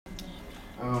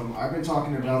I've been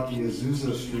talking about the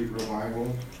Azusa Street revival.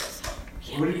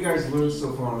 What have you guys learned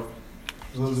so far?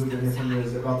 Those who've been here from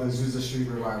years about the Azusa Street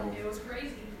revival. It was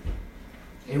crazy.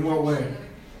 In what way?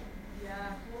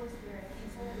 Yeah. What was there?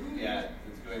 Yeah,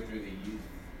 it's going through the youth.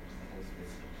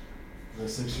 The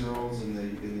 6-year-olds and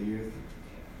the youth.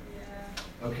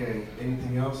 Yeah. Okay.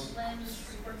 Anything else? Limbs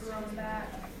were growing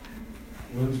back.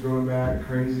 Limbs growing back,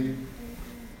 crazy.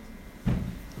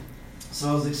 So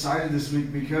I was excited this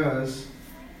week because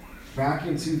back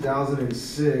in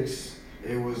 2006,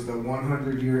 it was the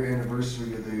 100-year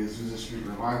anniversary of the Azusa Street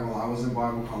Revival. I was in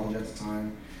Bible college at the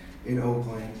time in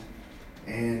Oakland,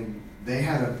 and they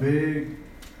had a big,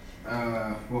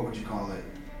 what would you call it?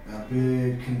 A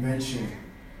big convention,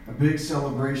 a big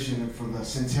celebration for the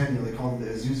centennial. They called it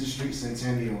the Azusa Street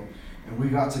Centennial. And we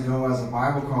got to go as a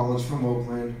Bible college from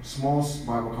Oakland, small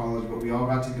Bible college, but we all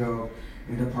got to go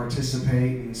and to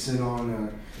participate and sit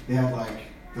on, they had like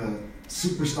the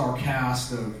superstar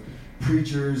cast of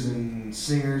preachers and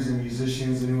singers and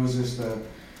musicians, and it was just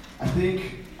I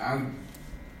think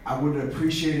I would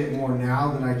appreciate it more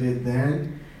now than I did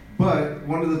then. But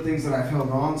one of the things that I've held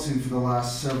on to for the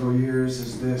last several years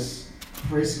is this,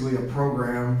 basically a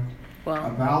program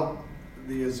about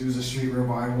the Azusa Street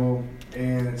Revival,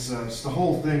 and it's the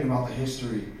whole thing about the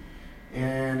history.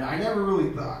 And I never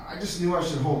really thought, I just knew I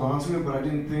should hold on to it, but I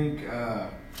didn't think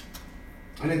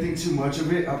too much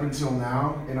of it up until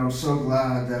now. And I'm so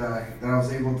glad that I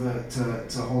was able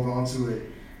to hold on to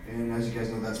it. And as you guys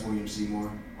know, that's William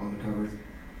Seymour on the cover.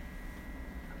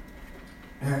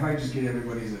 And if I just get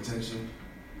everybody's attention.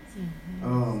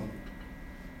 Mm-hmm.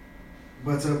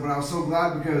 But I was so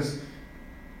glad because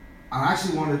I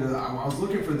actually I was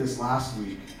looking for this last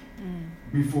week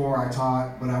before I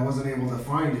taught, but I wasn't able to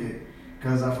find it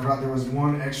because I forgot there was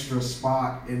one extra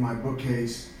spot in my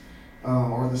bookcase,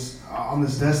 on this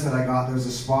desk that I got. There's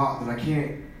a spot that I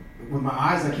can't, with my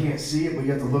eyes I can't see it, but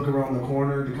you have to look around the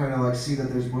corner to kind of like see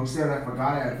that there's books there, and I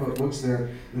forgot I had put books there.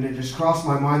 And it just crossed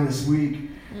my mind this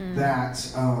week that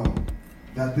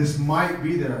this might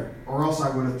be there, or else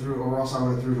I would have threw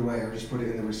it away, or just put it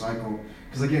in the recycle.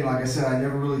 Because again, like I said, I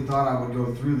never really thought I would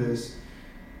go through this,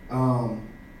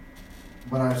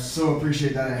 but I so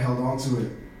appreciate that I held on to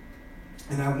it.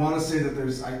 And I want to say that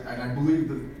I believe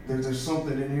that there's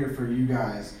something in here for you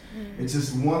guys. It's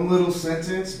just one little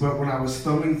sentence, but when I was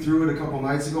thumbing through it a couple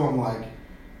nights ago, I'm like,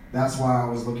 that's why I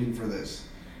was looking for this.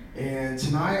 And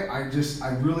tonight, I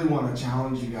really want to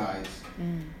challenge you guys.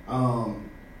 I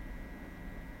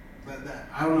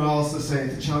don't know how else to say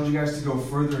it, to challenge you guys to go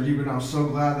further and deeper. And I'm so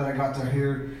glad that I got to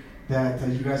hear that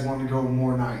you guys want to go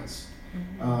more nights.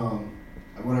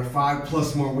 What are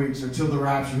 5+ more weeks or till the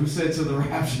rapture? Who said till the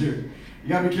rapture? You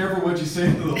got to be careful what you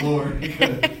say to the Lord,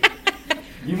 because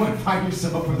you might find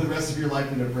yourself for the rest of your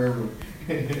life in a prayer room,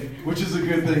 which is a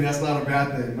good thing. That's not a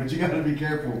bad thing, but you got to be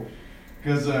careful.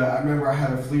 Because I remember I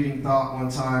had a fleeting thought one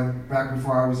time, back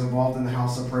before I was involved in the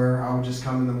house of prayer. I would just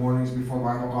come in the mornings before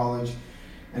Bible college,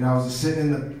 and I was just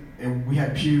sitting and we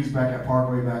had pews back at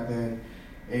Parkway back then,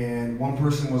 and one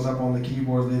person was up on the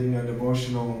keyboard leading a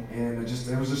devotional, and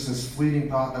there was just this fleeting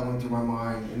thought that went through my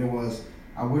mind, and it was,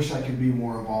 I wish I could be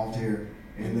more involved here.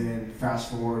 And then fast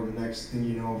forward, the next thing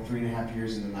you know, 3.5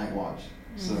 years in the night watch.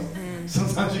 So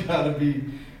sometimes you got to be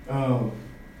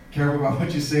careful about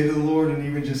what you say to the Lord, and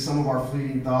even just some of our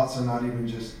fleeting thoughts are not even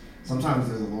just, sometimes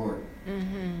they're the Lord.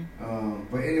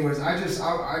 But anyways, I just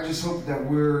hope that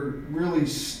we're really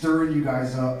stirring you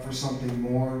guys up for something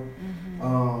more,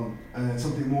 and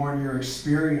something more in your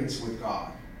experience with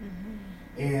God.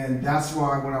 And that's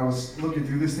why when I was looking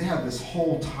through this, they have this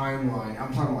whole timeline.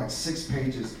 I'm talking like 6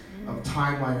 pages of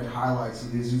timeline and highlights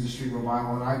of the Azusa Street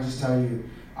Revival. And I just tell you,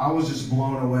 I was just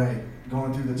blown away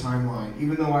going through the timeline.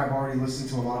 Even though I've already listened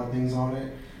to a lot of things on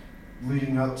it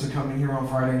leading up to coming here on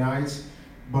Friday nights.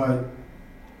 But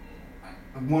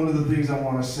one of the things I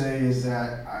want to say is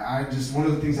that one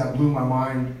of the things that blew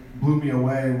me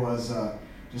away was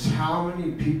just how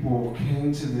many people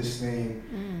came to this thing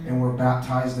and were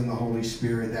baptized in the Holy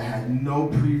Spirit that had no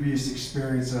previous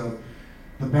experience of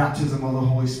the baptism of the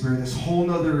Holy Spirit, this whole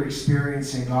nother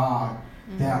experience in God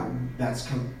that's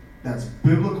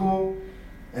biblical,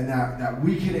 and that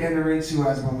we can enter into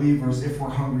as believers if we're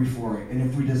hungry for it, and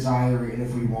if we desire it, and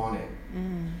if we want it.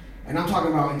 And I'm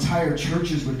talking about entire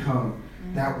churches would come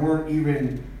that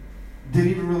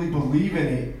didn't even really believe in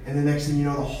it, and the next thing you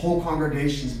know, the whole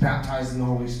congregation's baptized in the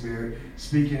Holy Spirit,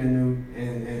 speaking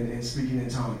and speaking in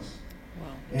tongues.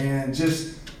 Wow. And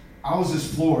I was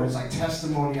just floored. It's like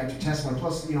testimony after testimony,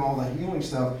 plus all the healing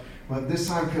stuff. But this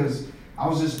time, because I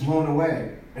was just blown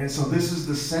away. And so this is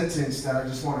the sentence that I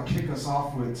just want to kick us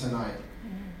off with tonight.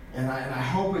 And I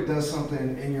hope it does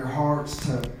something in your hearts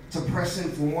to press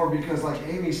in for more, because like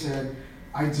Amy said,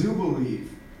 I do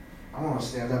believe, I want to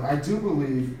stand up, I do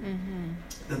believe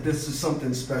that this is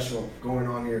something special going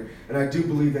on here. And I do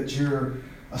believe that you're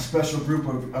a special group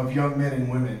of young men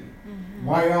and women.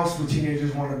 Why else would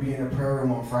teenagers want to be in a prayer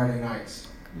room on Friday nights?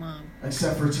 Come on.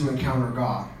 Except for to encounter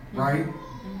God, right?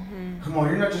 Come on,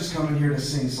 you're not just coming here to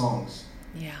sing songs.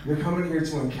 Yeah. You're coming here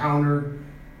to encounter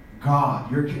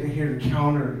God. You're here to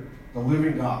encounter the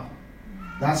living God.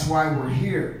 That's why we're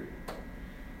here.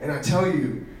 And I tell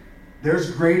you,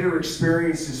 there's greater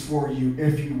experiences for you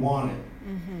if you want it.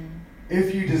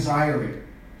 If you desire it.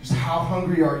 Just how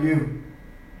hungry are you?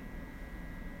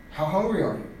 How hungry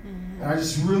are you? And I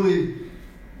just really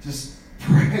just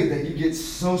pray that you get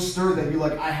so stirred that you're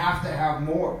like, I have to have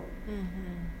more.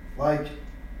 Like,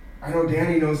 I know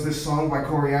Danny knows this song by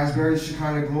Corey Asbury,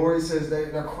 Shekinah Glory. It says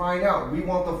they're crying out, we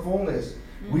want the fullness.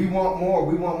 We want more.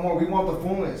 We want more. We want the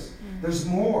fullness. There's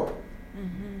more.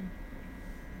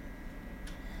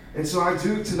 And so I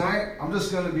do tonight, I'm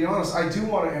just going to be honest, I do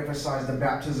want to emphasize the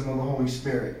baptism of the Holy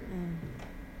Spirit.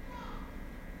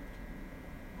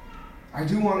 I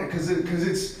do want it because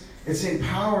it's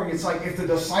empowering. It's like if the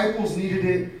disciples needed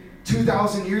it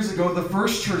 2,000 years ago, the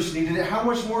first church needed it, how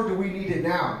much more do we need it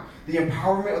now? The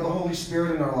empowerment of the Holy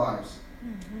Spirit in our lives.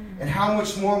 And how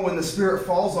much more when the Spirit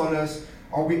falls on us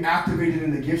are we activated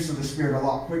in the gifts of the Spirit a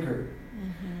lot quicker.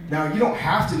 Now, you don't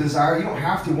have to desire, you don't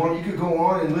have to want it. You could go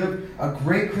on and live a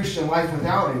great Christian life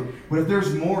without it. But if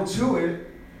there's more to it,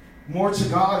 more to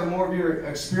God and more of your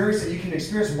experience that you can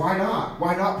experience, why not?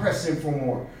 Why not press in for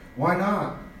more? Why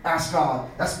not ask God?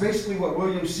 That's basically what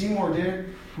William Seymour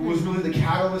did, who was really the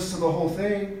catalyst to the whole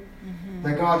thing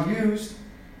that God used.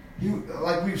 He,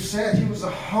 like we've said, he was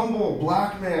a humble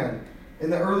black man in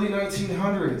the early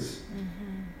 1900s.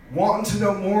 Wanting to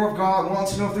know more of God,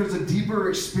 wanting to know if there's a deeper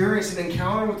experience and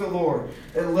encounter with the Lord.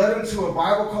 It led him to a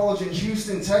Bible college in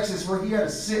Houston, Texas, where he had to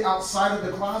sit outside of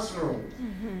the classroom.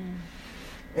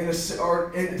 And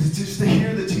just to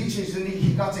hear the teachings. And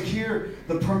he got to hear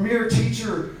the premier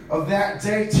teacher of that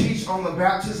day teach on the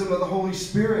baptism of the Holy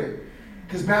Spirit.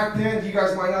 Because back then, you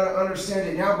guys might not understand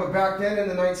it now, but back then in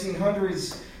the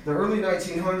 1900s, the early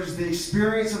 1900s, the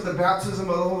experience of the baptism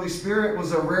of the Holy Spirit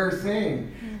was a rare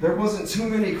thing. There wasn't too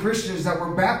many Christians that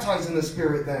were baptized in the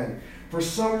Spirit then. For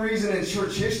some reason in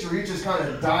church history, it just kind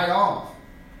of died off.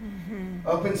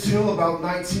 Up until about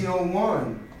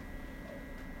 1901.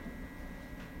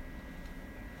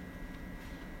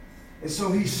 And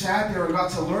so he sat there and got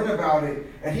to learn about it.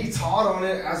 And he taught on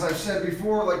it, as I've said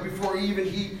before, like before even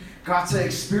he got to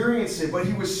experience it. But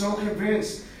he was so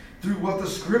convinced through what the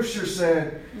Scripture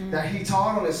said that he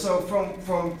taught on it. So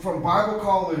from Bible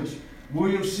college,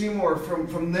 William Seymour,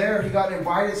 from there, he got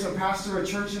invited to pastor a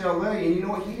church in LA. And you know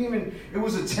what? It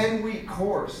was a 10-week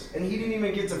course. And he didn't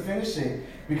even get to finish it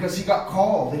because he got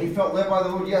called. And he felt led by the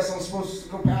Lord, yes, I'm supposed to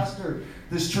go pastor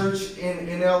this church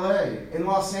in LA, in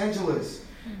Los Angeles.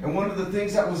 And one of the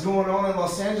things that was going on in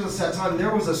Los Angeles at that time,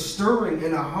 there was a stirring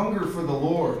and a hunger for the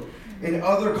Lord in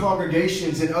other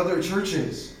congregations, in other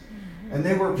churches. And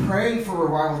they were praying for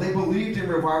revival. They believed in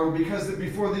revival because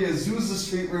before the Azusa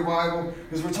Street revival,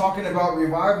 because we're talking about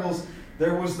revivals,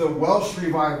 there was the Welsh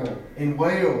revival in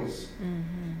Wales.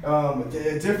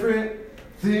 A different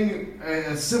thing,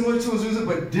 similar to Azusa,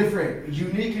 but different,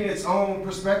 unique in its own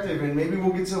perspective. And maybe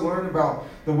we'll get to learn about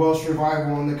the Welsh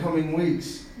revival in the coming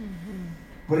weeks.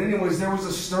 But anyways, there was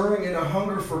a stirring and a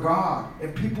hunger for God.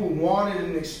 And people wanted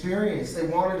an experience. They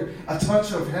wanted a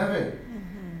touch of heaven.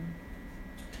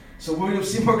 So William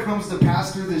Seymour comes to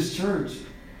pastor this church.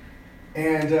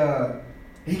 And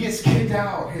he gets kicked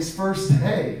out his first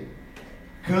day.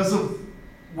 Because of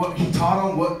what he taught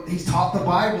on, he taught the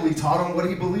Bible. He taught on what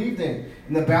he believed in.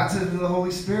 And the baptism of the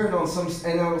Holy Spirit on some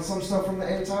stuff from the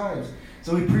end times.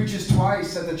 So he preaches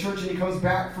twice at the church, and he comes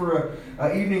back for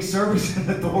an evening service, and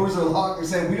the doors are locked. They're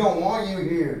saying, we don't want you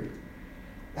here.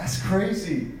 That's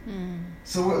crazy.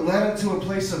 So it led him to a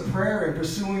place of prayer and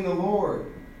pursuing the Lord.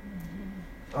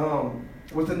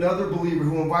 With another believer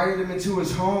who invited him into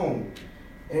his home.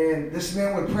 And this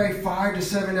man would pray 5 to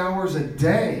 7 hours a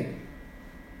day,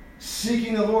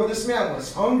 seeking the Lord. This man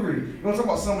was hungry. You want to talk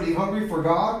about somebody hungry for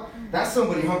God? That's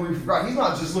somebody hungry for God. He's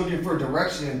not just looking for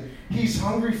direction. He's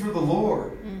hungry for the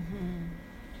Lord.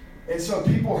 And so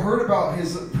people heard about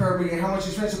his prayer meeting and how much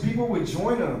he spent. So people would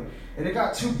join him. And it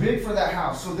got too big for that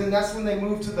house. So then that's when they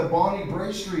moved to the Bonnie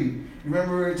Bray Street. You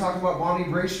remember we were talking about Bonnie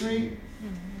Bray Street?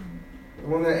 The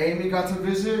one that Amy got to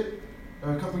visit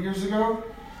a couple years ago?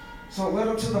 So it led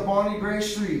him to the Bonnie Bray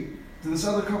Street, to this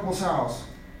other couple's house.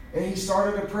 And he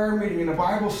started a prayer meeting and a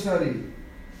Bible study.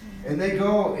 And they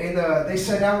go and they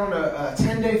set out on a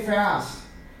 10-day fast.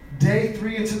 Day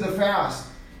 3 into the fast.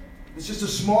 It's just a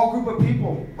small group of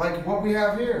people, like what we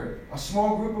have here. A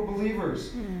small group of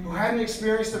believers who hadn't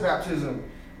experienced the baptism.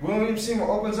 William Seymour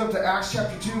opens up to Acts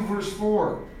chapter 2, verse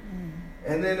 4.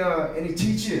 And then and he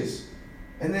teaches.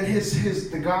 And then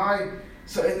the guy,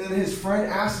 and then his friend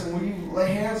asks him, will you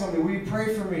lay hands on me? Will you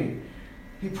pray for me?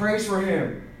 He prays for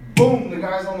him. Boom, the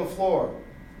guy's on the floor.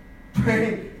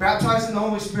 Praying, baptized in the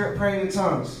Holy Spirit, praying in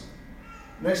tongues.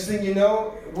 Next thing you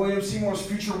know, William Seymour's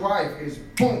future wife is,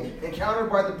 boom,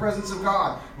 encountered by the presence of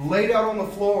God, laid out on the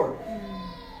floor,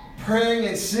 praying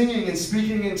and singing and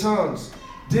speaking in tongues.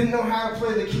 Didn't know how to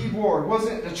play the keyboard,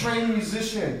 wasn't a trained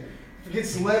musician.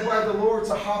 Gets led by the Lord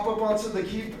to hop up onto the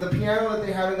piano that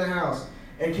they had in the house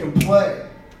and can play.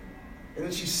 And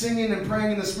then she's singing and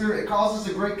praying in the Spirit. It causes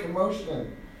a great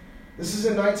commotion. This is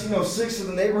in 1906, so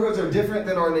the neighborhoods are different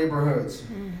than our neighborhoods.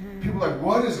 People are like,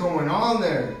 what is going on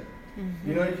there?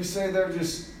 You know, you can say they're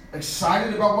just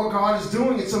excited about what God is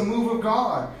doing. It's a move of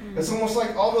God. It's almost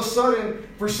like all of a sudden,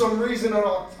 for some reason,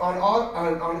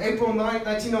 on April 9th,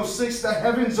 1906, the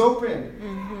heavens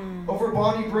opened over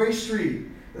Bonnie Bray Street.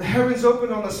 The heavens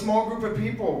opened on a small group of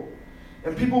people.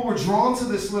 And people were drawn to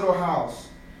this little house.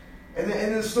 And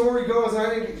the story goes, and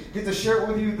I didn't get to share it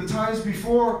with you the times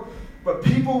before, but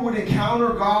people would encounter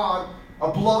God a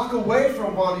block away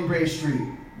from Bonnie Bray Street.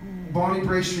 Bonnie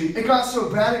Bray Street. It got so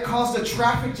bad it caused a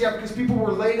traffic jam because people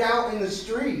were laid out in the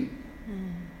street.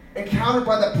 Encountered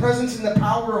by the presence and the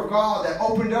power of God that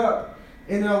opened up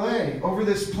in LA over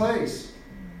this place.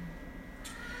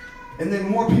 And then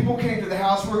more people came to the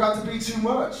house where it got to be too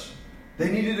much. They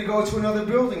needed to go to another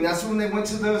building. That's when they went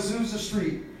to the Azusa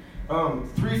Street.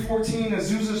 314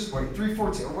 Azusa,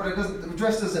 314, what the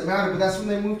address doesn't matter, but that's when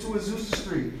they moved to Azusa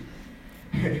Street.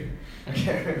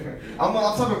 I'm the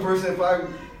type of person, if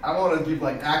I want to give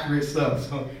like accurate stuff.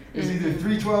 So it's either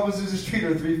 312 Azusa Street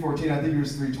or 314. I think it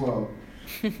was 312.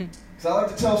 Because I like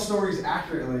to tell stories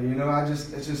accurately, you know,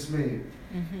 it's just me.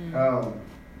 You know,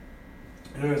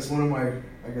 it's one of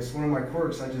my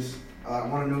quirks. I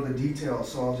want to know the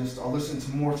details, so I'll listen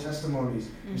to more testimonies.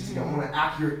 Just to get, I want an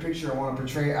accurate picture. I want to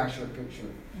portray an accurate picture.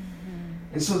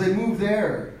 And so they move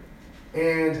there,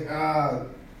 and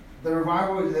the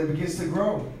revival begins to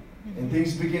grow, and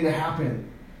things begin to happen.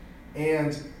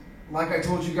 And like I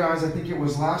told you guys, I think it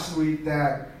was last week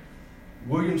that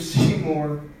William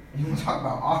Seymour, you want to talk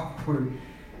about awkward,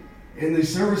 in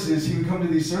these services, he would come to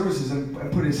these services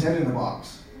and put his head in the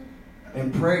box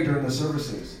and pray during the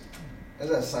services. And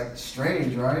that's like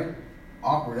strange, right?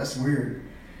 Awkward, that's weird.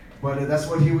 But that's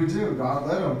what he would do. God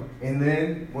led him. And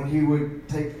then when he would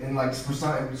take, and like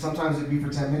sometimes it'd be for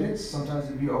 10 minutes, sometimes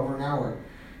it'd be over an hour.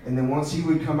 And then once he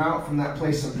would come out from that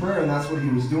place of prayer, and that's what he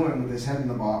was doing with his head in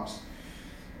the box,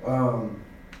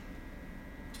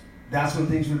 that's when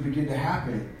things would begin to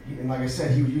happen. And like I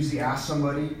said, he would usually ask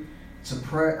somebody to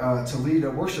pray, to lead a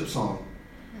worship song.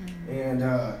 And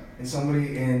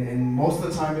somebody, and most of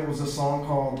the time it was a song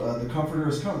called The Comforter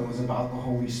Is Come. It was about the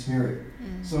Holy Spirit.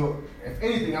 So if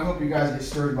anything, I hope you guys get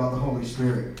stirred about the Holy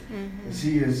Spirit. Because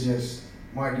he is just,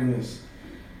 my goodness,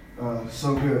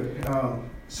 so good.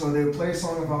 So they would play a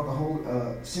song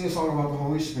about sing a song about the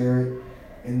Holy Spirit,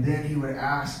 and then he would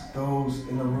ask those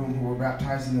in the room who were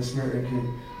baptized in the Spirit and could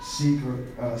seek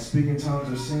or speak in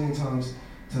tongues or sing in tongues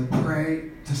to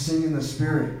pray, to sing in the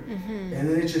Spirit. And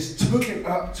then it just took it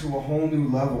up to a whole new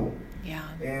level. Yeah.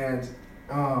 And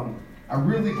I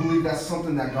really believe that's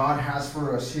something that God has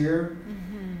for us here.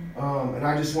 And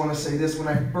I just want to say this. When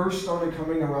I first started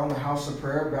coming around the house of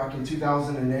prayer back in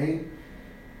 2008,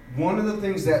 one of the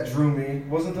things that drew me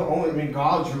wasn't the only,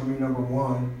 God drew me, number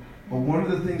one. But one of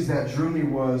the things that drew me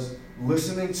was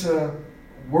listening to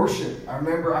worship.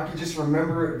 I could just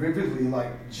remember it vividly, like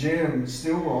Jim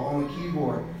Stillwell on the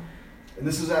keyboard. And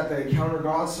this was at the Encounter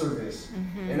God service.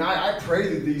 And I pray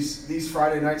that these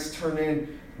Friday nights turn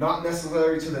in not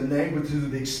necessarily to the name, but to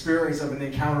the experience of an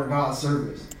Encounter God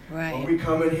service. Right. When we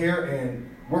come in here and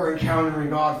we're encountering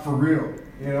God for real,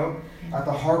 you know, at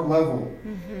the heart level.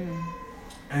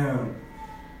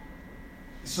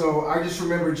 So I just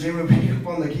remember Jim would be up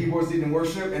on the keyboards leading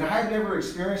worship, and I had never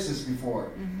experienced this before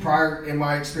prior in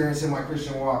my experience in my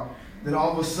Christian walk. Then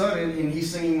all of a sudden, and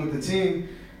he's singing with the team,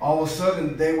 all of a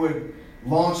sudden they would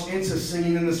launch into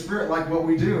singing in the Spirit like what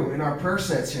we do in our prayer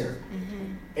sets here.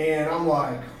 And I'm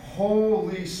like,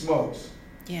 holy smokes.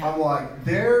 Yeah. I'm like,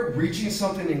 they're reaching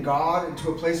something in God into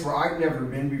a place where I've never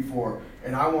been before,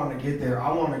 and I want to get there.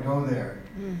 I want to go there.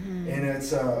 And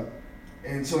it's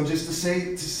and so just to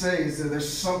say is that there's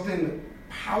something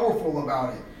powerful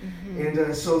about it.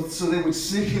 And so they would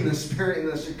sing in the Spirit, and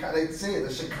they'd say it,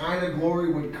 the Shekinah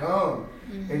glory would come.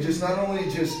 And just not only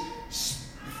just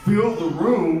fill the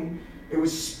room, it would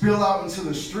spill out into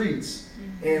the streets.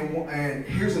 And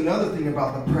here's another thing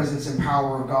about the presence and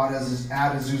power of God at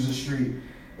Azusa Street,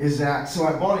 is that, so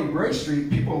at Bonnie Gray Street,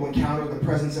 people encountered the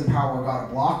presence and power of God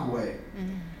a block away.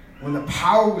 When the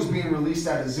power was being released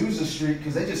at Azusa Street,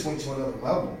 because they just went to another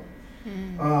level,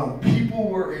 people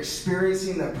were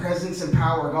experiencing the presence and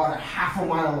power of God a half a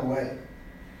mile away.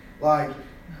 Like,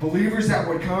 believers that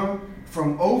would come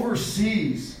from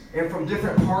overseas and from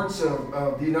different parts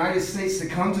of the United States to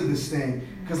come to this thing.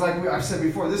 Because like I've said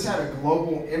before, this had a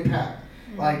global impact.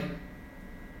 Like,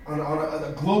 on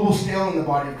a global scale in the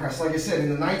body of Christ. Like I said, in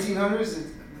the 1900s,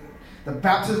 the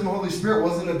baptism of the Holy Spirit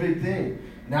wasn't a big thing.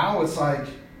 Now it's like,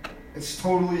 it's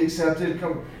totally accepted,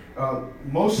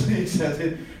 mostly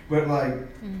accepted, but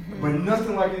but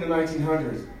nothing like in the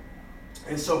 1900s.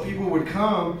 And so people would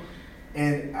come,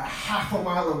 and a half a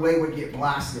mile away would get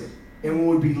blasted and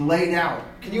would be laid out.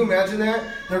 Can you imagine that?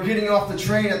 They're getting off the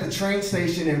train at the train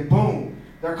station, and boom,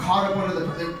 they're caught up under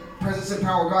the presence and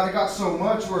power of God. It got so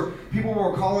much where people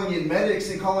were calling in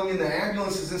medics and calling in the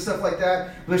ambulances and stuff like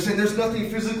that. But they're saying there's nothing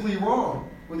physically wrong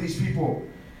with these people.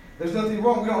 There's nothing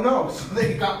wrong. We don't know. So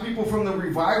they got people from the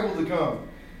revival to come.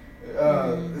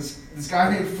 This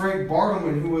guy named Frank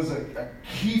Bartleman, who was a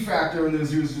key factor in the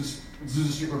Azusa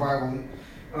Street revival,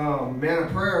 man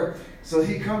of prayer. So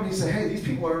he come and he said, hey, these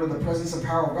people are under the presence and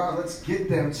power of God. Let's get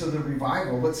them to the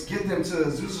revival. Let's get them to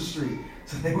Azusa Street.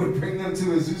 So they would bring them to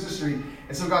Azusa Street.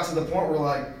 And so it got to the point where,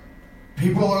 like,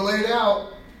 people are laid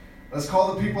out. Let's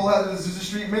call the people at the Azusa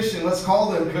Street mission. Let's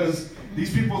call them, because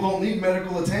these people don't need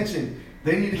medical attention.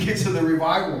 They need to get to the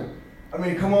revival. I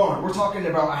mean, come on. We're talking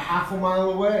about a half a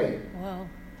mile away. Wow.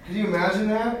 Can you imagine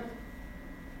that?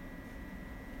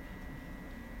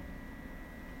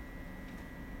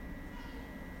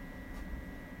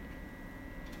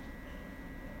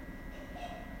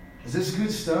 Is this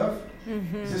good stuff?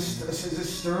 Does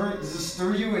this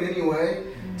stir you in any way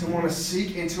to want to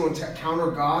seek and to encounter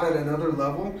God at another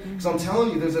level? Because I'm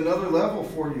telling you, there's another level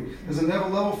for you. There's another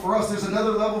level for us. There's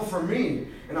another level for me.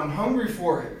 And I'm hungry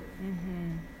for it.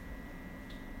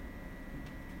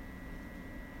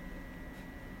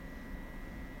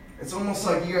 It's almost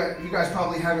like you guys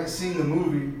probably haven't seen the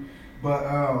movie, but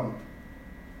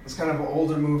it's kind of an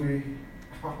older movie,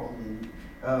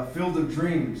 Field of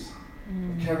Dreams.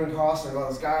 Kevin Costner, about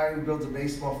this guy who built a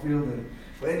baseball field,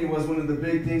 but anyways, one of the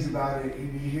big things about it,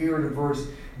 you hear the voice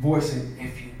saying,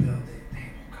 "If you build it, they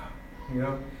will come." You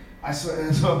know, I swear.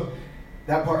 And so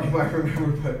that part you might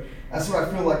remember, but that's what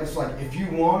I feel like. It's like, if you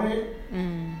want it,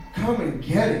 come and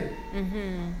get it.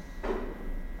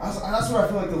 That's what I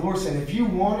feel like the Lord's saying. If you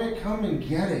want it, come and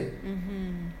get it.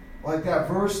 Like that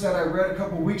verse that I read a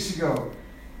couple weeks ago.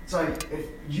 It's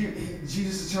like,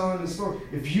 Jesus is telling the story,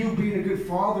 if you, being a good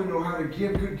father, know how to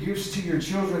give good gifts to your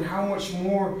children, how much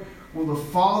more will the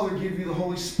Father give you the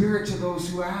Holy Spirit to those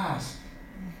who ask?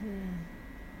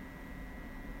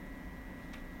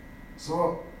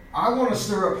 So I want to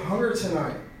stir up hunger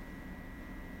tonight.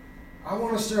 I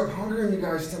want to stir up hunger in you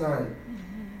guys tonight.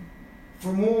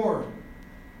 For more.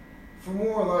 For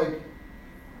more, like,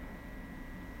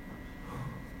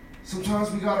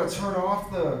 sometimes we got to turn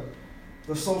off the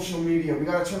social media. We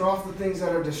got to turn off the things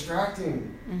that are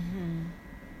distracting.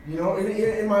 You know,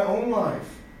 in my own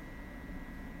life.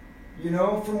 You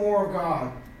know, for more of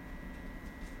God.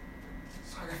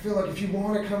 It's like, I feel like if you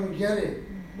want to come and get it,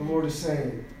 the Lord is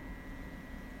saying.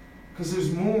 Because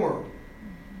there's more.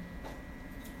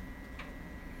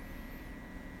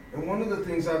 And one of the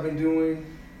things I've been doing,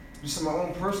 just in my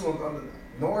own personal,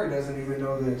 Nori doesn't even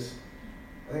know this.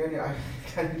 I think I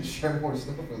need to share more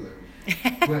stuff with her.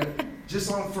 But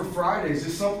just for Fridays,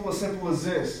 just simple as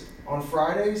this. On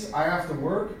Fridays, I have to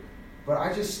work,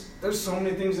 but there's so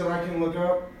many things that I can look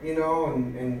up, you know,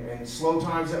 and slow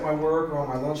times at my work or on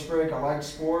my lunch break. I like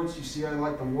sports. You see, I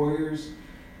like the Warriors.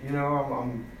 You know,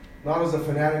 I'm not as a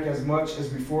fanatic as much as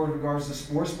before in regards to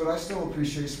sports, but I still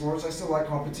appreciate sports. I still like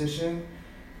competition.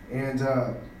 And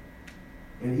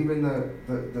even the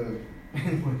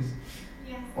anyways,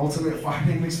 ultimate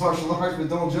fighting, mixed martial arts, but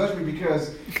don't judge me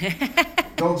because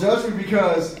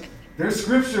there's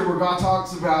scripture where God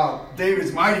talks about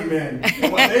David's mighty men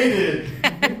and what they did.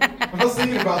 I was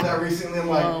thinking about that recently. I'm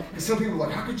like, because some people are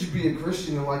like, how could you be a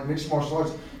Christian and like mixed martial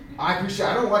arts? I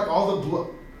don't like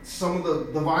all some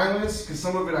of the violence, because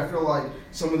some of it I feel like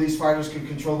some of these fighters can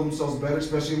control themselves better,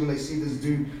 especially when they see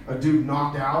a dude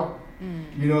knocked out.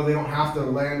 You know, they don't have to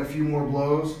land a few more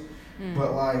blows.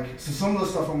 But like, so some of the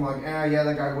stuff I'm like, yeah,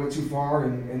 that guy went too far,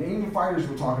 and even fighters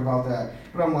will talk about that.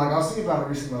 But I'm like, I was thinking about it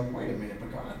recently, like, wait a minute,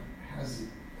 but God has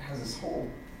this whole,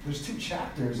 there's 2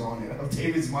 chapters on it of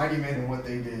David's mighty men and what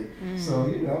they did. So,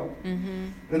 you know.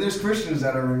 And there's Christians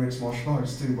that are in mixed martial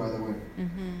arts too, by the way.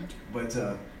 But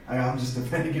I'm just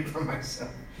defending it for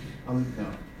myself. No.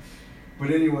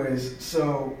 But anyways,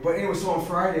 so on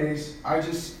Fridays,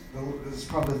 this is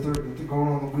probably the third, going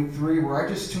on the week 3, where I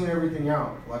just tune everything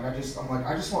out. Like I just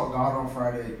want God on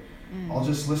Friday. I'll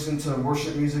just listen to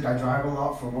worship music. I drive a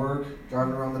lot for work,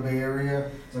 driving around the Bay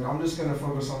Area. It's like, I'm just gonna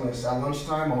focus on this. At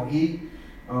lunchtime, I'll eat,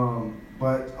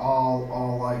 but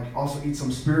I'll like also eat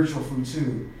some spiritual food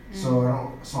too. So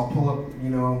I'll pull up,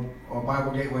 a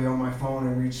Bible Gateway on my phone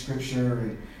and read scripture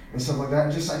and stuff like that.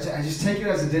 And I just take it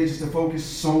as a day just to focus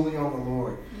solely on the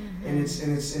Lord. And it's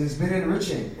been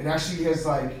enriching. It actually has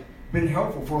like been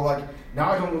helpful for like,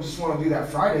 now I don't just want to do that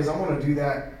Fridays. I want to do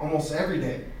that almost every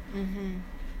day.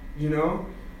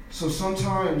 So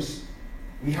sometimes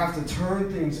we have to turn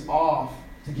things off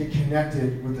to get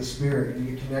connected with the Spirit and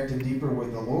get connected deeper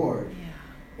with the Lord.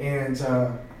 And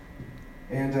I'm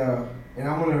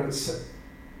going to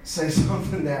say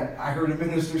something that I heard a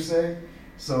minister say.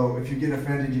 So if you get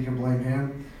offended, you can blame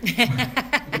him.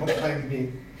 Don't blame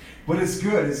me. But it's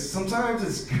good. Sometimes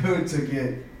it's good to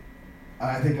get,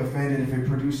 I think, offended if it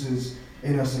produces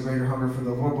in us a greater hunger for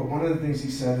the Lord. But one of the things he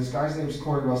said, this guy's name is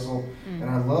Corey Russell,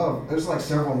 and there's like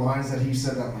several lines that he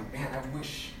said that I'm like, man, I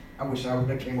wish I would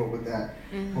have came up with that.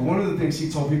 But one of the things he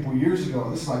told people years ago,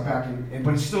 this is like back in,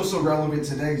 but it's still so relevant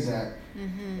today, Zach.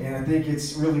 And I think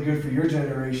it's really good for your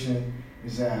generation,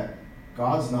 is that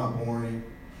God's not boring,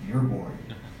 you're boring.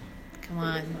 Come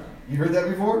on. You heard that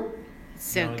before?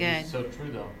 So good. It's so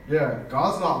true, though. Yeah,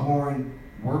 God's not boring,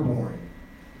 we're boring.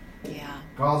 Yeah.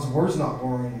 God's word's not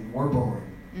boring, we're boring.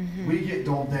 We get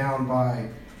dulled down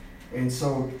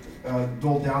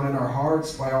dulled down in our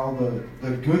hearts by all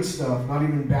the good stuff, not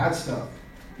even bad stuff.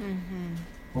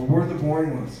 But we're the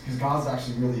boring ones, because God's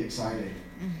actually really exciting.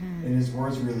 And His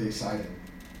word's really exciting.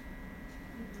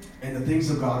 And the things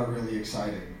of God are really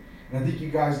exciting. And I think you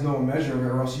guys know a measure of it,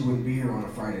 or else you wouldn't be here on a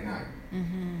Friday night.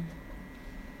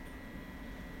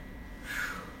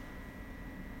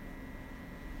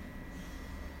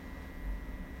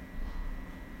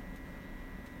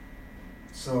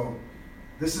 So,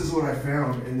 this is what I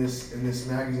found in this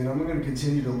magazine. I'm going to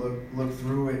continue to look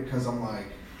through it, because I'm like,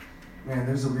 man,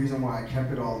 there's a reason why I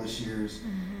kept it all this years.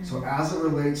 So as it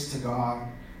relates to God,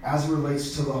 as it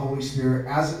relates to the Holy Spirit,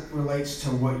 as it relates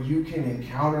to what you can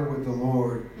encounter with the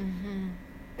Lord.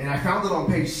 And I found it on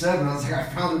page 7. I was like, I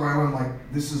found it right away. I'm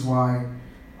like, this is why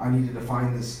I needed to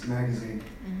find this magazine.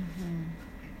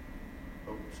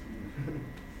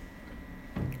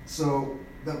 So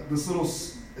this little,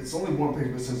 it's only one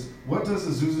page, but it says, what does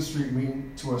Azusa Street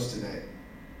mean to us today?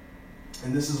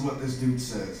 And this is what this dude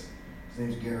says. His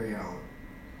name's Gary Allen.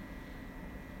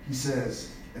 He says,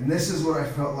 and this is what I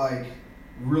felt like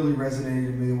really resonated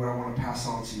in me and what I want to pass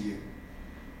on to you.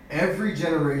 Every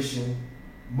generation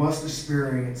must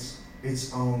experience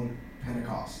its own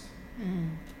Pentecost.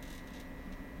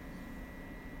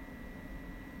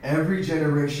 Every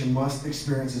generation must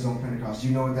experience its own Pentecost. Do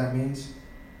you know what that means?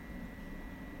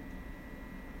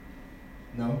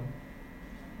 No?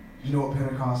 Do you know what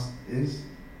Pentecost is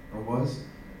or was?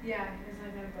 Yeah, because I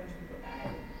know a bunch of people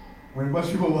died. When a bunch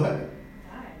of people what?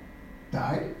 Died.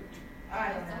 Died? I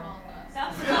don't know.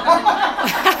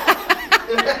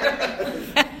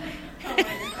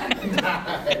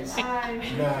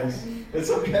 Nice. It's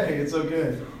okay. It's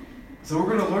okay. So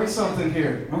we're going to learn something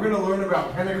here. We're going to learn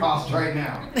about Pentecost right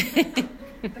now.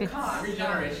 The cost. Every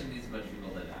generation needs a bunch of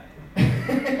people that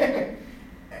die.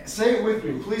 Say it with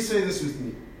me. Please say this with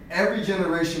me. Every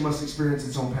generation must experience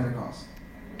its own Pentecost.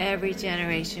 Every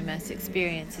generation must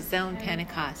experience its own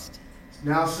Pentecost.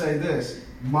 Now say this.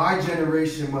 My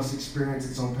generation must experience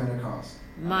its own Pentecost.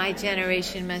 My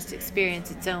generation must experience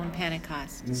its own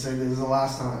Pentecost. And say this is the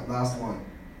last one.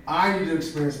 I need to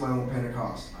experience my own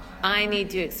Pentecost. I need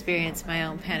to experience my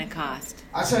own Pentecost.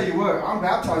 I tell you what, I'm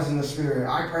baptized in the Spirit.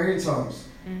 I pray in tongues.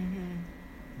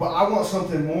 But I want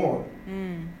something more.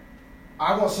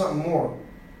 I want something more.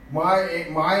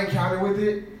 My encounter with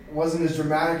it wasn't as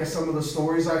dramatic as some of the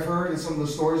stories I've heard and some of the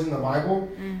stories in the Bible.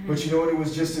 But you know what? It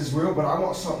was just as real. But I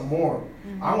want something more.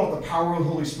 I want the power of the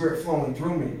Holy Spirit flowing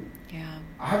through me. Yeah.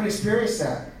 I haven't experienced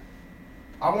that.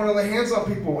 I want to lay hands on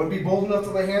people and be bold enough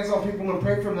to lay hands on people and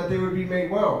pray for them that they would be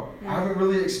made well. I haven't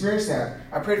really experienced that.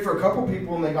 I prayed for a couple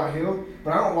people and they got healed,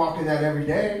 but I don't walk in that every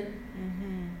day.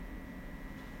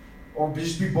 Or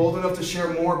just be bold enough to share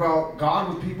more about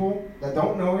God with people that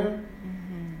don't know Him.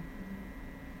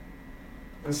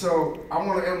 And so I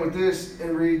want to end with this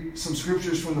and read some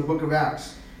scriptures from the book of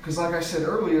Acts. Because like I said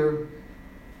earlier,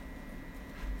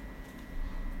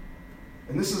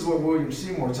 and this is what William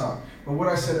Seymour taught, but what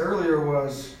I said earlier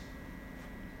was,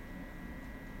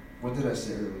 what did I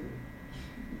say earlier?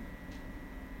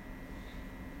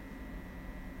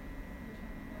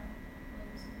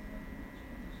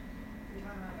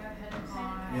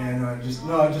 Yeah,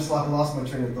 no, I just like lost my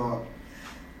train of thought.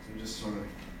 So just sort of.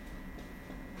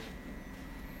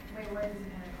 Wait, what is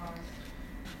Pentecost?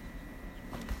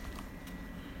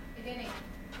 Beginning.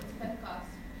 It's Pentecost.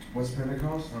 What's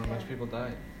Pentecost? A bunch of people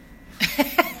died.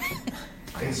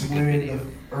 It's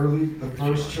when the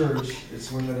first church,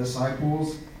 it's when the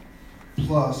disciples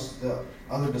plus the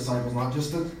other disciples, not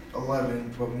just the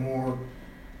 11, but more,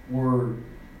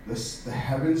 the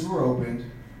heavens were opened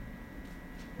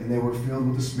and they were filled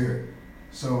with the Spirit.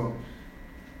 So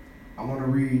I want to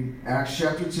read Acts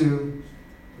chapter 2.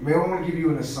 Maybe I want to give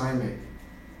you an assignment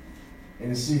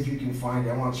and to see if you can find it.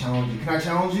 I want to challenge you. Can I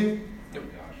challenge you? Oh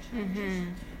gosh.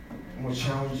 Mm-hmm. I'm going to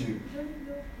challenge you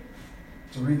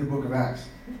to read the book of Acts.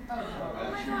 Oh my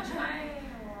gosh, oh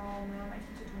man, my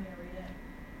teacher told me to read it.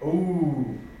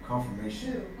 Ooh,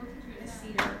 confirmation. Miss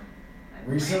Cedar.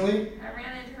 Recently? I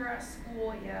ran into her at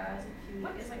school, yeah, it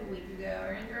was like a week ago.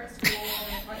 I ran into her at school, and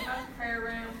we were talking about the prayer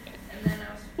room, and then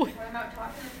I was talking about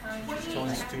talking in tongues. She's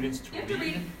telling students to You have to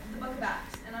read the book of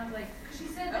Acts. And I was like, she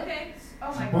said, okay.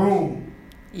 Oh my gosh. Boom.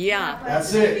 Yeah.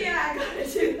 That's it. Yeah, I gotta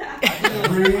do that.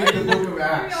 Read the book of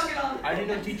Acts. I didn't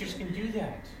know teachers can do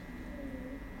that.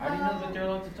 I didn't know that they're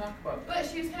allowed to talk about that.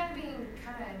 But she was kind of being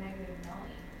kind of negative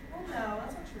Nelly. Oh no,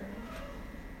 that's not true.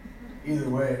 Either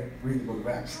way, read the book of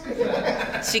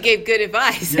Acts. She gave good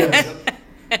advice. Yes.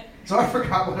 So I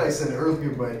forgot what I said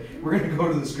earlier, but we're going to go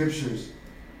to the scriptures.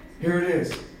 Here it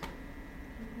is.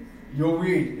 You'll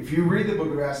read. If you read the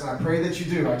book of Acts, and I pray that you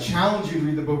do, I challenge you to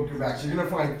read the book of Acts. You're going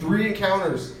to find 3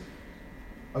 encounters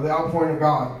of the outpouring of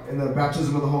God and the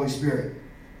baptism of the Holy Spirit.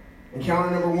 Encounter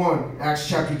number 1, Acts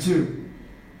chapter 2.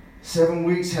 7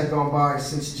 weeks had gone by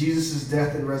since Jesus'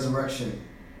 death and resurrection,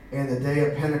 and the day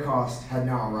of Pentecost had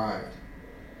now arrived.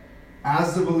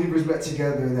 As the believers met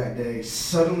together that day,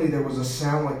 suddenly there was a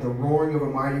sound like the roaring of a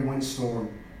mighty windstorm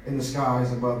in the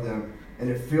skies above them, and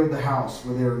it filled the house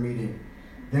where they were meeting.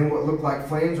 Then what looked like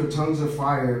flames or tongues of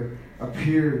fire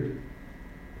appeared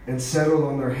and settled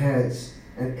on their heads,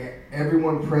 and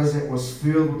everyone present was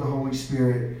filled with the Holy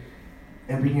Spirit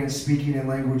and began speaking in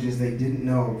languages they didn't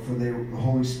know, for the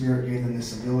Holy Spirit gave them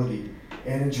this ability.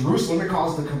 And in Jerusalem, it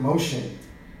caused a commotion.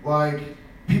 Like,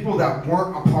 people that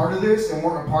weren't a part of this and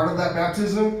weren't a part of that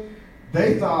baptism,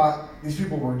 they thought these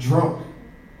people were drunk.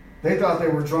 They thought they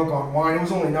were drunk on wine. It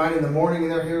was only 9 in the morning,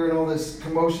 and they're hearing all this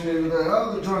commotion, and they're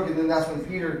drunk. And then that's when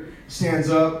Peter stands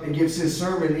up and gives his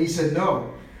sermon, and he said,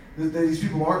 no, these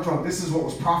people aren't drunk. This is what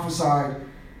was prophesied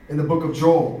in the book of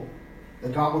Joel,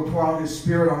 that God would pour out his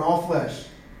Spirit on all flesh,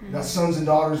 and that sons and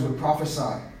daughters would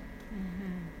prophesy.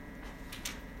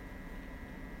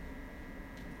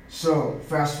 So,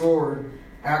 fast forward,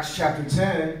 Acts chapter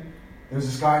 10, there's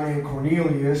this guy named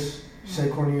Cornelius. Say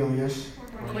Cornelius.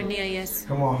 Cornelius.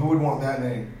 Come on, who would want that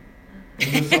name?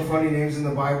 There's some funny names in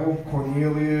the Bible.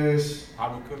 Cornelius.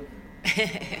 Habakkuk.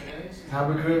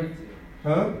 Habakkuk.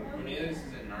 Huh? Ramirez is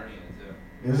in Narnia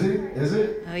too. Is he? Is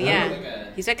it? Oh, yeah.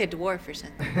 He's like a dwarf or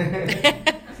something.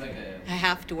 It's like A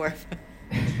half dwarf.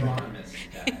 astronomist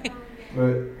guy.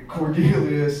 But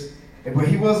Cornelius, but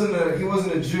he wasn't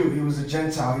a Jew. He was a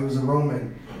Gentile. He was a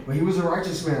Roman. But he was a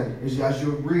righteous man, as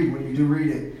you read when you do read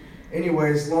it.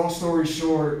 Anyways, long story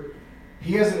short,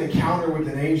 he has an encounter with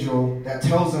an angel that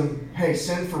tells him, hey,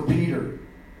 send for Peter.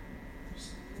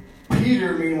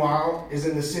 Peter, meanwhile, is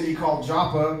in the city called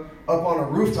Joppa, up on a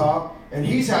rooftop, and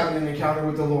he's having an encounter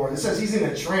with the Lord. It says he's in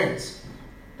a trance.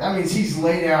 That means he's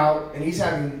laid out and he's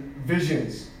having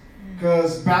visions.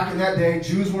 Because back in that day,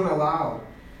 Jews weren't allowed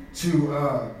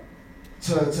to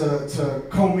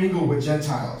commingle with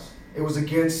Gentiles. It was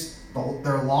against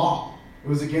their law. It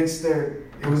was against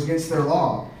their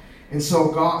law. And so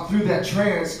God, through that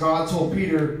trance, God told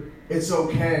Peter, it's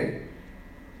okay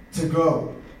to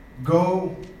go.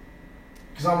 Go,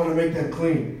 because I'm going to make them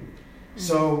clean.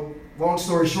 So, long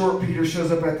story short, Peter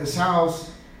shows up at this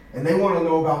house, and they want to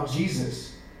know about Jesus.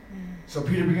 So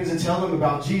Peter begins to tell them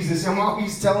about Jesus, and while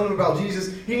he's telling them about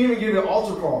Jesus, he didn't even give an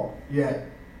altar call yet.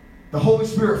 The Holy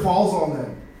Spirit falls on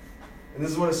them. And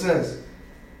this is what it says.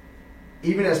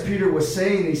 Even as Peter was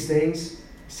saying these things,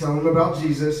 he's telling them about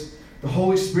Jesus, the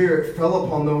Holy Spirit fell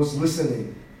upon those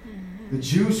listening. The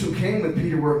Jews who came with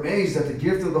Peter were amazed that the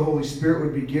gift of the Holy Spirit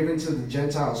would be given to the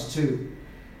Gentiles too.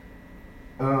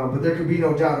 But there could be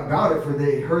no doubt about it, for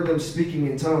they heard them speaking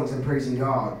in tongues and praising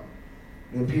God.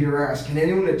 And Peter asked, can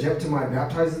anyone object to my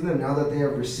baptizing them now that they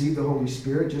have received the Holy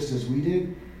Spirit just as we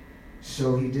did?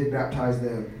 So he did baptize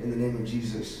them in the name of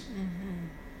Jesus. Mm-hmm.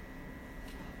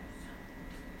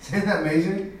 Isn't that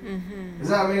amazing? Mm-hmm. Is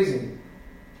that amazing?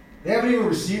 They haven't even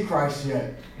received Christ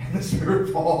yet, and the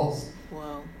Spirit falls.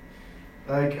 Whoa.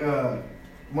 Like,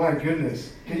 my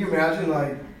goodness. Can you imagine?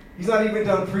 Like, he's not even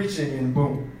done preaching, and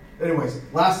boom. Anyways,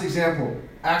 last example.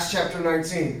 Acts chapter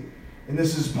 19. And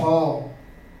this is Paul.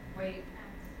 Wait.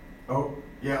 Oh,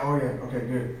 yeah. Okay,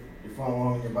 good. You're following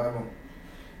along in your Bible.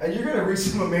 And you're going to read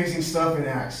some amazing stuff in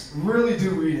Acts. Really do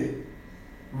read it.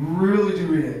 Really do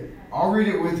read it. I'll read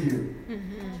it with you.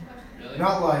 Mm-hmm. Really?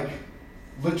 Not like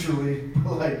literally,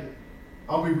 but like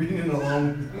I'll be reading it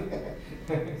alone.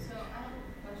 So I have a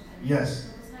question. Yes.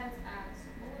 So besides Acts,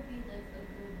 what would be like a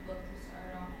good book to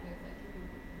start off with? Like if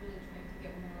you're really trying to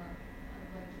get more out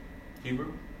of like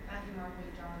Hebrew? Matthew, Mark,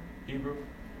 Luke, John. Hebrew?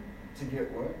 To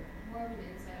get what? More of an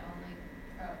insight on like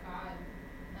God,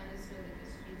 not necessarily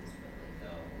just Jesus, but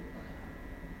like No.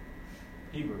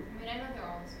 Hebrew. I mean I know they're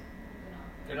all the same. They're not.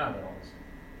 They're not at all the same.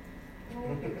 What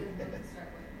would be a good book to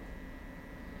start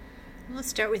with? Let's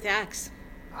start with Acts.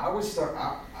 I would start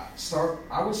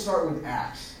with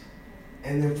Acts,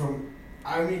 and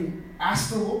then ask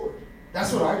the Lord.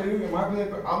 That's what I do in my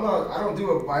belief. I don't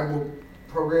do a Bible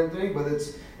program thing, but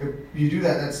if you do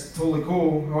that, that's totally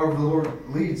cool. However the Lord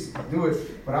leads, do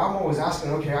it. But I'm always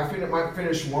asking, okay, might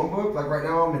finish one book. Like right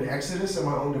now, I'm in Exodus in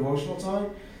my own devotional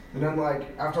time. Then I'm like,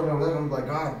 after I'm done with that, I'm like,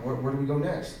 God, where do we go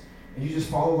next? And you just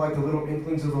follow like the little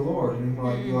inklings of the Lord, and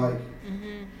you're like,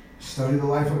 Mm-hmm. study the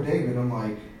life of David. I'm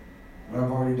like,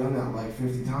 I've already done that like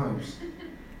 50 times.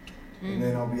 And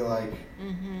then I'll be like,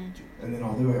 Mm-hmm. and then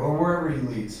I'll do it. Or wherever he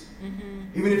leads.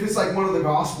 Mm-hmm. Even if it's like one of the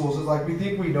Gospels, it's like we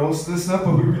think we know this stuff,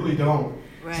 but we really don't.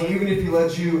 Right. So even if he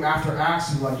lets you, after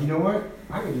Acts, you're like, you know what?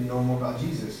 I need to know more about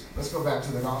Jesus. Let's go back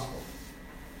to the Gospel.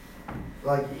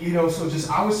 Like, so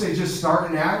I would say just start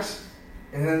in Acts,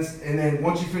 and then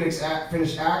once you finish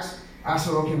Acts, ask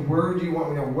him, okay, where do you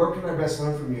want me to know? Where can I best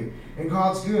learn from you? And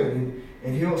God's good,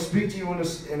 and he'll speak to you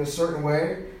in a certain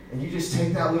way, and you just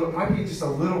take that little, it might be just a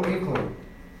little inkling,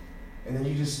 and then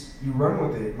you run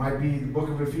with it. It might be the book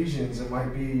of Ephesians, it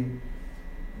might be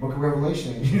the book of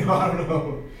Revelation, I don't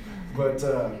know. But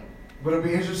it'll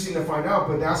be interesting to find out,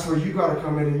 but that's where you got to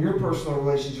come in your personal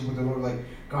relationship with the Lord, like,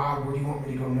 God, where do you want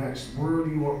me to go next? Where do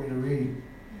you want me to read?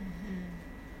 Mm-hmm.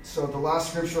 So the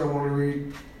last scripture I want to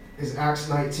read is Acts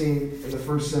 19 in the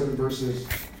first 7 verses.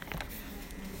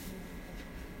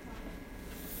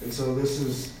 And so this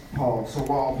is Paul. So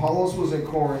while Apollos was in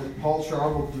Corinth, Paul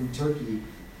traveled through Turkey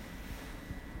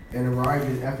and arrived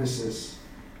in Ephesus,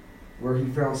 where he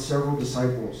found several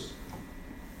disciples.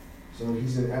 So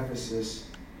he's in Ephesus.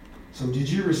 So did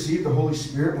you receive the Holy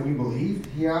Spirit when you believed?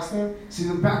 He asked them. See,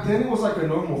 back then it was like a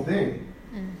normal thing.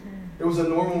 Mm-hmm. It was a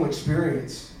normal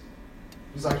experience.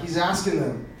 He's asking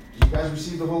them, did you guys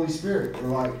receive the Holy Spirit? They're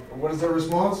like, what is their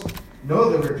response? No,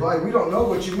 they replied, we don't know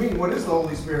what you mean. What is the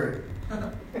Holy Spirit?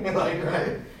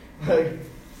 Right? Like,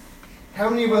 how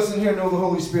many of us in here know the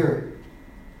Holy Spirit?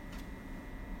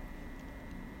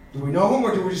 Do we know him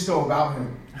or do we just know about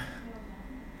him?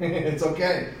 It's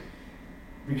okay.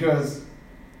 Because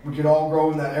we could all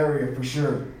grow in that area for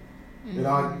sure. Mm-hmm.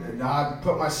 And I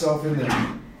put myself in there.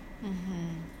 Mm-hmm.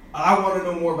 I want to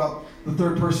know more about the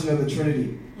third person of the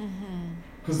Trinity. Mm-hmm.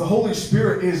 Because the Holy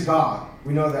Spirit is God.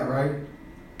 We know that, right?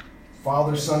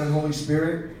 Father, Son, and Holy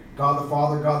Spirit. God the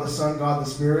Father, God the Son, God the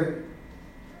Spirit.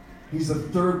 He's the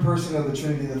third person of the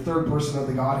Trinity, the third person of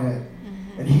the Godhead.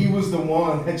 Mm-hmm. And he was the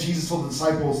one that Jesus told the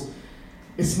disciples,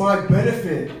 it's my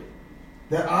benefit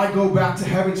that I go back to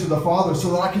heaven to the Father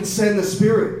so that I can send the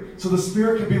Spirit, so the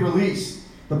Spirit can be released,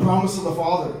 the promise of the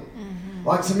Father. Mm-hmm.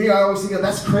 Like, to me, I always think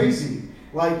that's crazy.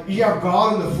 Like, you have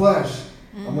God in the flesh.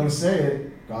 Mm-hmm. I'm going to say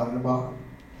it, God in the bottom.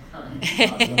 God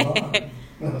in the bottom.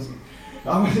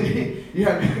 You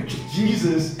have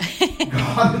Jesus,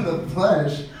 God in the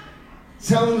flesh,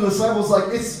 telling the disciples, like,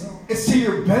 it's to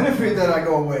your benefit that I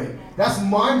go away. That's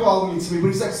mind-boggling to me. But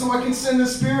he's like, so I can send the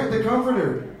Spirit, the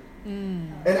Comforter.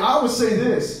 And I would say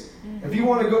this. If you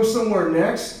want to go somewhere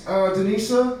next,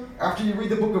 Denisa, after you read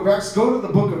the book of Acts, go to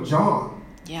the book of John.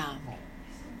 Yeah.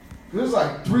 There's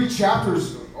like 3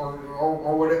 chapters or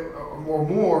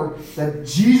more that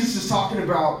Jesus is talking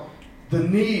about the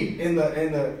need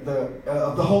of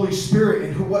the Holy Spirit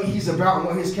and what he's about and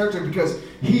what his character, because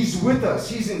he's with us,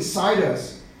 he's inside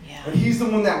us. Yeah. And he's the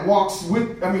one that walks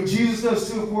with, Jesus does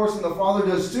too, of course, and the Father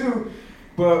does too.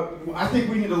 But I think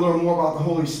we need to learn more about the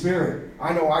Holy Spirit.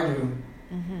 I know I do.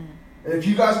 Mm-hmm. And if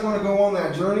you guys want to go on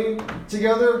that journey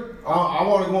together, I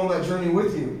want to go on that journey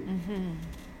with you. Mm-hmm.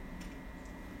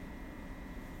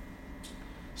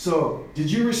 So,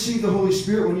 did you receive the Holy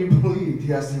Spirit when you believed?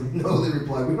 He asked them. No, they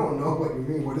replied, we don't know what you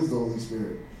mean. What is the Holy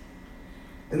Spirit?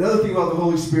 Another thing about the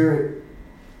Holy Spirit,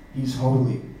 He's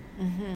holy. Mm-hmm.